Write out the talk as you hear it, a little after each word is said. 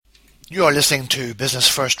You are listening to Business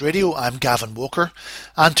First Radio. I'm Gavin Walker,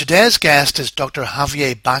 and today's guest is Dr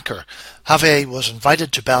Javier Bacher. Javier was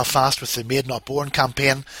invited to Belfast with the Made Not Born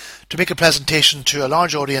campaign to make a presentation to a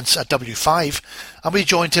large audience at W5, and we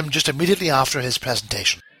joined him just immediately after his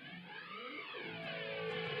presentation.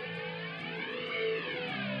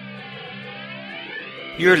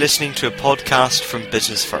 You're listening to a podcast from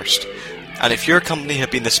Business First, and if your company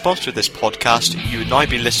had been the sponsor of this podcast, you would now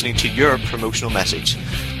be listening to your promotional message.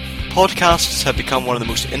 Podcasts have become one of the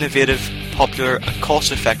most innovative, popular and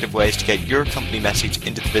cost-effective ways to get your company message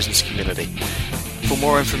into the business community. For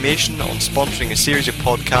more information on sponsoring a series of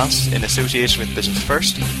podcasts in association with Business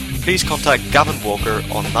First, please contact Gavin Walker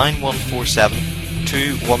on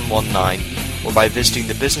 9147-2119 or by visiting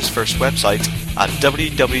the Business First website at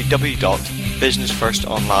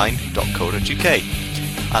www.businessfirstonline.co.uk.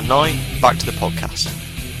 And now, back to the podcast.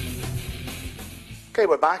 Okay,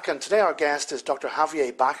 we're back, and today our guest is Dr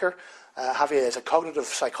Javier Bacher. Javier is a cognitive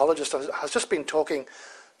psychologist and has just been talking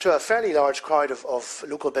to a fairly large crowd of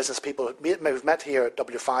local business people we've met here at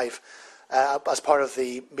W5 as part of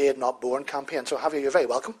the Made Not Born campaign. So Javier, you're very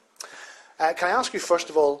welcome. Can I ask you first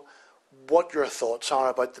of all what your thoughts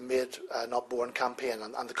are about the Made Not Born campaign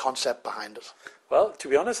and the concept behind it? Well, to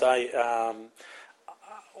be honest,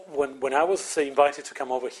 when I was invited to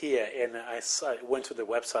come over here and I went to the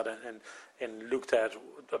website and looked at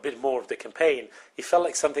a bit more of the campaign, it felt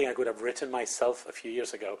like something I could have written myself a few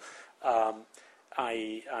years ago.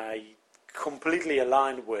 I completely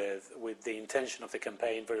aligned with the intention of the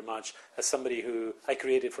campaign very much as somebody who I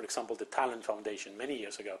created, for example, the Talent Foundation many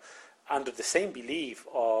years ago, under the same belief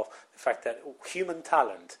of the fact that human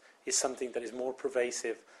talent is something that is more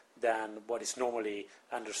pervasive than what is normally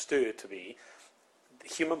understood to be.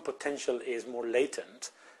 Human potential is more latent,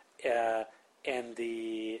 and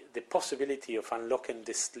the possibility of unlocking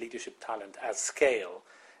this leadership talent at scale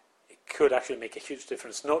could actually make a huge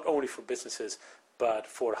difference, not only for businesses, but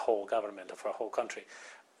for a whole government or for a whole country.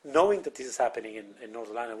 Knowing that this is happening in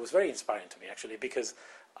Northern Ireland was very inspiring to me, actually, because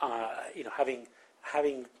having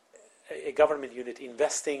a government unit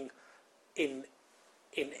investing in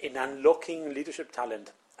unlocking leadership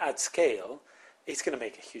talent at scale, it's going to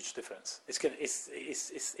make a huge difference. I think it's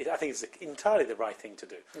entirely the right thing to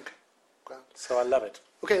do. Okay, grand. So I love it.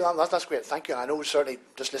 Okay, that's great. Thank you. And I know certainly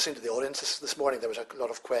just listening to the audience this morning, there was a lot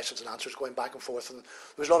of questions and answers going back and forth, and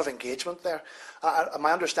there was a lot of engagement there.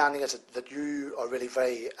 My understanding is that you are really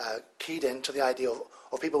very keyed into the idea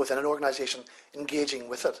of people within an organisation engaging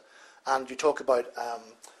with it, and you talk about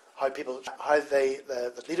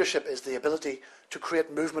that leadership is the ability to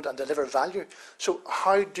create movement and deliver value. So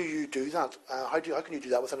how do you do that? How can you do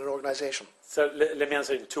that within an organisation? So let me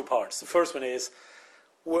answer in two parts. The first one is,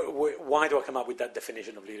 why do I come up with that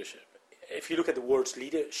definition of leadership? If you look at the words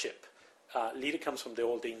leadership, leader comes from the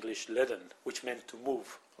Old English leden, which meant to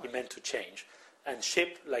move, it meant to change. And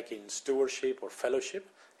ship, like in stewardship or fellowship,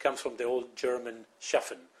 comes from the Old German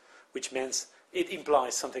schaffen, which means it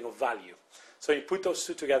implies something of value. So you put those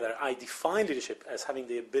two together, I define leadership as having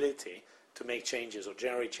the ability to make changes or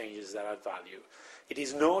generate changes that add value. It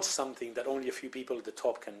is not something that only a few people at the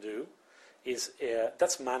top can do.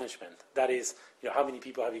 That's management. That is, how many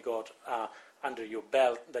people have you got under your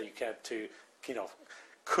belt that you can to,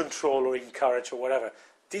 control or encourage or whatever.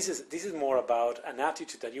 This is more about an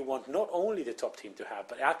attitude that you want not only the top team to have,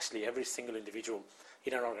 but actually every single individual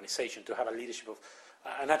in an organization to have an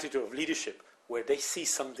attitude of leadership where they see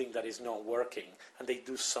something that is not working and they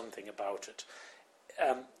do something about it.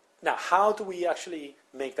 Now, how do we actually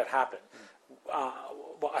make that happen?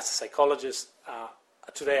 Well, as a psychologist,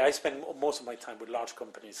 today I spend most of my time with large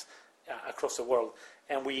companies across the world,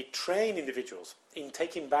 and we train individuals in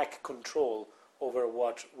taking back control over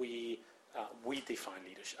what we define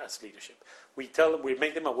as leadership. We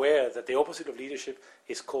make them aware that the opposite of leadership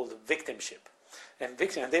is called victimship. And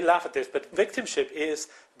they laugh at this, but victimship is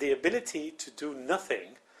the ability to do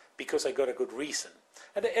nothing because I got a good reason.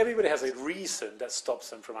 And everybody has a reason that stops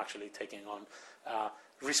them from actually taking on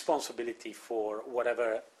responsibility for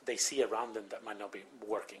whatever they see around them that might not be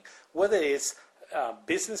working, whether it's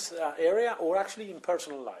business area or actually in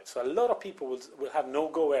personal lives. So a lot of people will have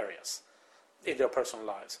no-go areas in their personal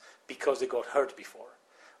lives because they got hurt before.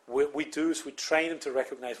 What we do is we train them to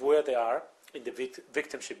recognize where they are in the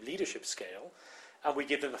victimship leadership scale, and we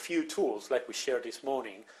give them a few tools like we shared this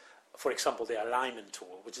morning. For example, the alignment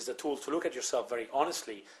tool, which is a tool to look at yourself very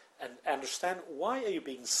honestly and understand why are you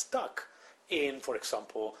being stuck in, for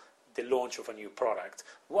example, the launch of a new product?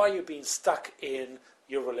 Why are you being stuck in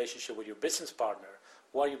your relationship with your business partner?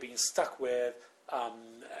 Why are you being stuck with a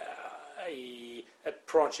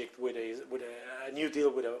project with a new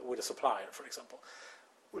deal with a supplier, for example?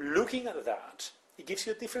 looking at that, it gives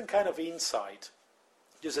you a different kind of insight,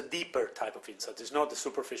 just a deeper type of insight. It's not the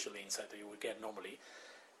superficial insight that you would get normally,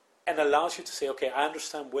 and allows you to say, okay, I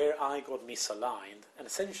understand where I got misaligned, and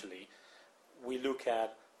essentially we look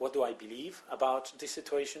at what do I believe about this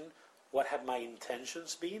situation, what have my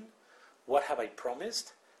intentions been, what have I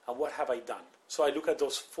promised, and what have I done. So I look at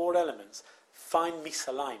those 4 elements, find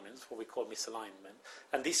misalignments, what we call misalignment,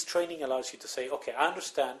 and this training allows you to say, okay, I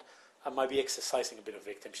understand I might be exercising a bit of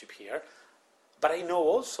victimship here, but I know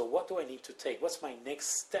also what do I need to take, what's my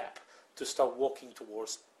next step to start walking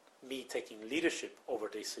towards me taking leadership over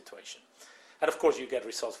this situation. And of course you get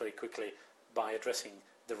results very quickly by addressing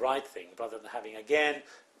the right thing, rather than having, again,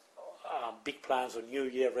 big plans or New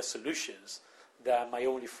Year resolutions that might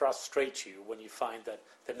only frustrate you when you find that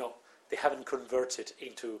they haven't converted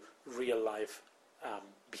into real life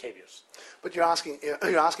behaviors. But you're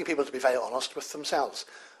asking people to be very honest with themselves.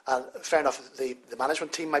 And fair enough, the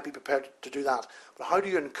management team might be prepared to do that. But how do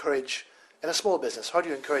you encourage, in a small business, how do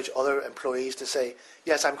you encourage other employees to say,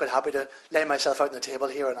 yes, I'm quite happy to lay myself out on the table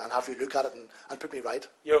here and have you look at it and put me right?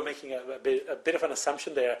 You're making a bit of an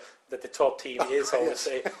assumption there that the top team is always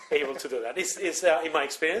able to do that. It's in my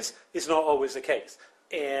experience, it's not always the case.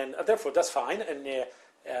 And therefore, that's fine. And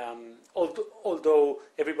although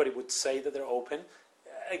everybody would say that they're open,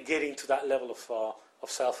 getting to that level of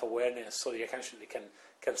self-awareness so you actually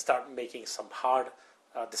can start making some hard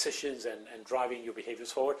decisions and driving your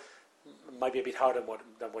behaviors forward might be a bit harder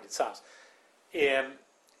than what it sounds.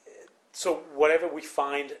 So whatever we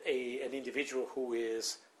find an individual who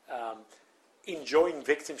is enjoying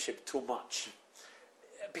victimship too much,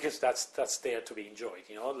 because that's there to be enjoyed,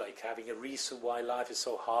 like having a reason why life is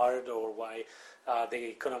so hard or why the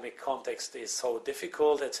economic context is so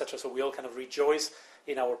difficult, etc. So we all kind of rejoice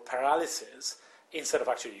in our paralysis instead of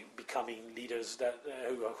actually becoming leaders that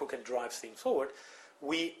who can drive things forward.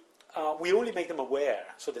 We only make them aware,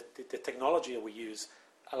 so that the technology that we use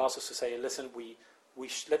allows us to say, listen,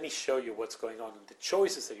 let me show you what's going on, and the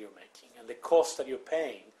choices that you're making, and the cost that you're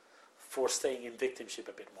paying for staying in victimship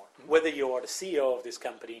a bit more. Mm-hmm. Whether you are the CEO of this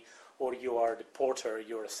company or you are the porter,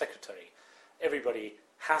 you're a secretary, everybody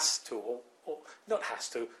has to, or not has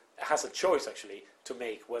to, has a choice actually to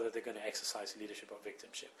make whether they're going to exercise leadership or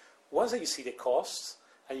victimship. Once that you see the costs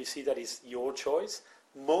and you see that it's your choice,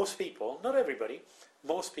 most people, not everybody,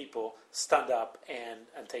 most people stand up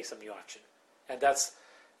and take some new action. And that's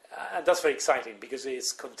very exciting because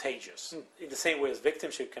it's contagious. In the same way as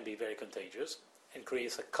victimship can be very contagious and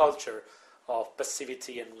creates a culture of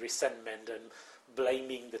passivity and resentment and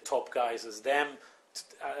blaming the top guys as them.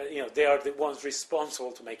 They are the ones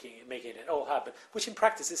responsible to making it all happen, which in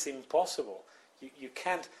practice is impossible. You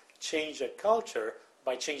can't change a culture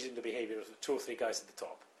by changing the behavior of the 2 or 3 guys at the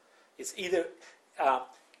top. It's either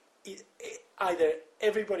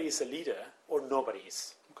everybody is a leader or nobody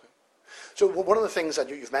is. Okay. So one of the things that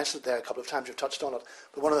you've mentioned there a couple of times, you've touched on it,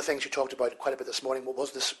 but one of the things you talked about quite a bit this morning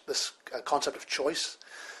was this concept of choice,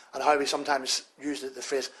 and how we sometimes use the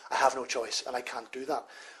phrase, I have no choice and I can't do that.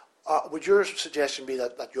 Would your suggestion be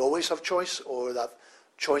that you always have choice, or that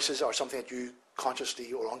choices are something that you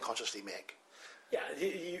consciously or unconsciously make? Yeah,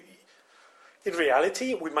 in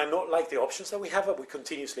reality, we might not like the options that we have, but we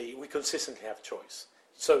consistently have choice.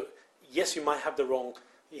 So yes, you might have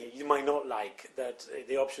you might not like that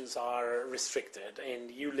the options are restricted,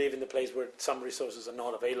 and you live in a place where some resources are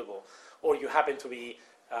not available, or you happen to be,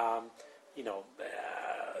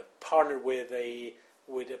 partnered with a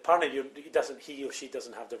partner he or she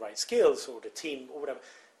doesn't have the right skills, or the team or whatever.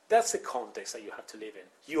 That's the context that you have to live in.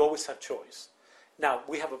 You always have choice. Now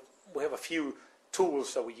we have a few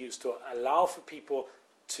tools that we use to allow for people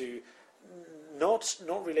to not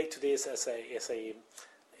relate to this as a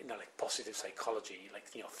like positive psychology, like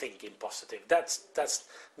thinking positive. That's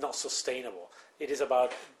not sustainable. It is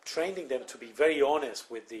about training them to be very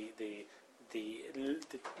honest with the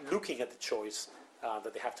looking at the choice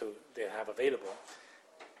that they have available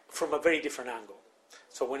from a very different angle.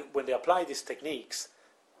 So when they apply these techniques,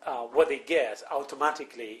 what they get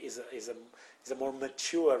automatically is a more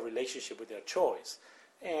mature relationship with their choice.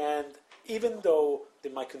 And even though they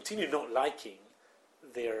might continue not liking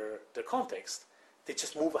their context, they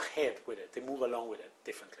just move ahead with it. They move along with it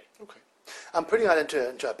differently. Okay. I'm putting that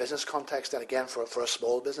into a business context, and again for a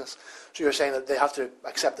small business. So you're saying that they have to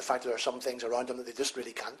accept the fact that there are some things around them that they just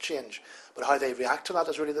really can't change, but how they react to that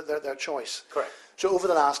is really their choice. Correct. So over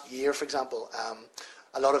the last year, for example,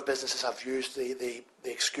 a lot of businesses have used the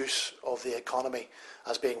excuse of the economy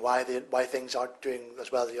as being why things aren't doing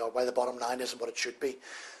as well as they are, why the bottom line isn't what it should be.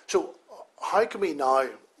 So how can we now,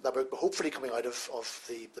 that we're hopefully coming out of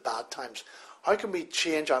the bad times, How can we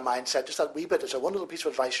change our mindset? Just that wee bit. Is there one little piece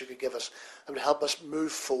of advice you could give us that would help us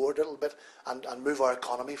move forward a little bit and move our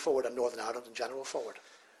economy forward and Northern Ireland in general forward?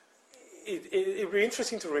 It would be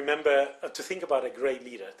interesting to remember, to think about a great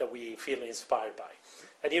leader that we feel inspired by.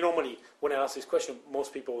 And normally, when I ask this question,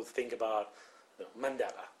 most people would think about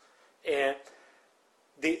Mandela. And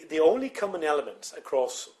the only common element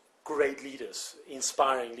across great leaders,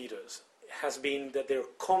 inspiring leaders, has been that their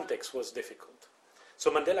context was difficult.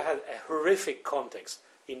 So Mandela had a horrific context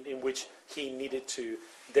in which he needed to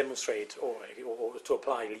demonstrate or to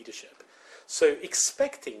apply leadership. So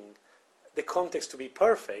expecting the context to be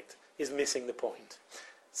perfect is missing the point.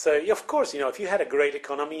 So of course, if you had a great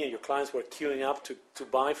economy and your clients were queuing up to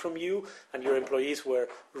buy from you and your employees were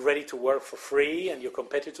ready to work for free and your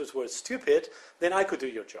competitors were stupid, then I could do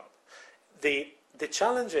your job. The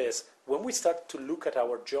challenge is when we start to look at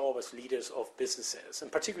our job as leaders of businesses,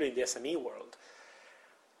 and particularly in the SME world,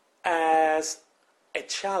 as a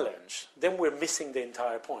challenge, then we're missing the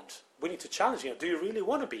entire point. We need to challenge, do you really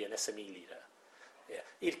want to be an SME leader? Yeah.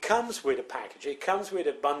 It comes with a package, it comes with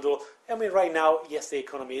a bundle. I mean, right now, yes, the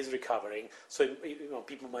economy is recovering, so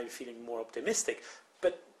people might be feeling more optimistic,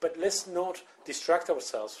 but let's not distract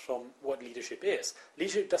ourselves from what leadership is.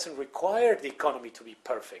 Leadership doesn't require the economy to be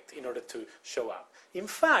perfect in order to show up. In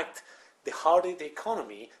fact, the harder the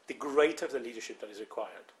economy, the greater the leadership that is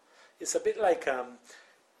required. It's a bit like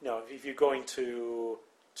if you're going to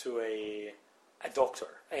a doctor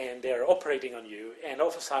and they're operating on you, and all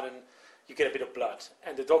of a sudden you get a bit of blood,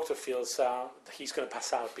 and the doctor feels he's going to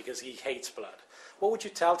pass out because he hates blood. What would you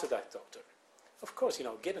tell to that doctor? Of course,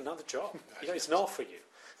 get another job. It's not for you.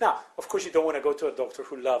 Now, of course, you don't want to go to a doctor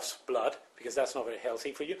who loves blood because that's not very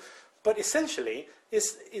healthy for you. But essentially,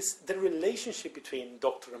 is the relationship between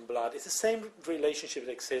doctor and blood is the same relationship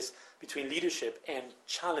that exists between leadership and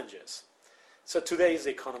challenges. So today is the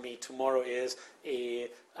economy, tomorrow is a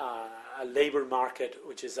labor market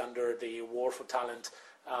which is under the war for talent,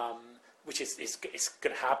 which is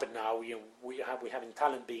going to happen now. We're having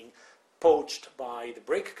talent being poached by the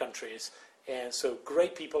BRIC countries, and so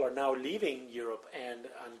great people are now leaving Europe and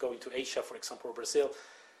going to Asia, for example, or Brazil.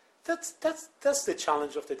 That's the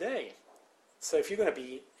challenge of the day. So if you're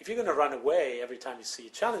going to run away every time you see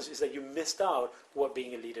a challenge, is that you missed out what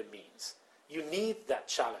being a leader means. You need that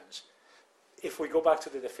challenge. If we go back to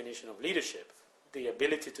the definition of leadership, the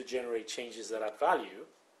ability to generate changes that add value,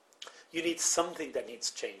 you need something that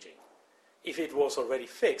needs changing. If it was already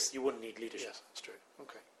fixed, you wouldn't need leadership. Yes, that's true.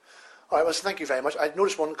 Okay. All right, well, so thank you very much. I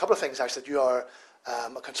noticed a couple of things, actually, that you are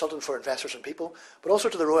a consultant for investors and people, but also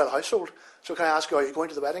to the royal household. So can I ask you, are you going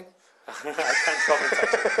to the wedding? I can't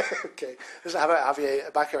comment. Okay. This is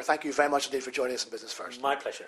Javier Bacher. Thank you very much indeed for joining us in Business First. My pleasure.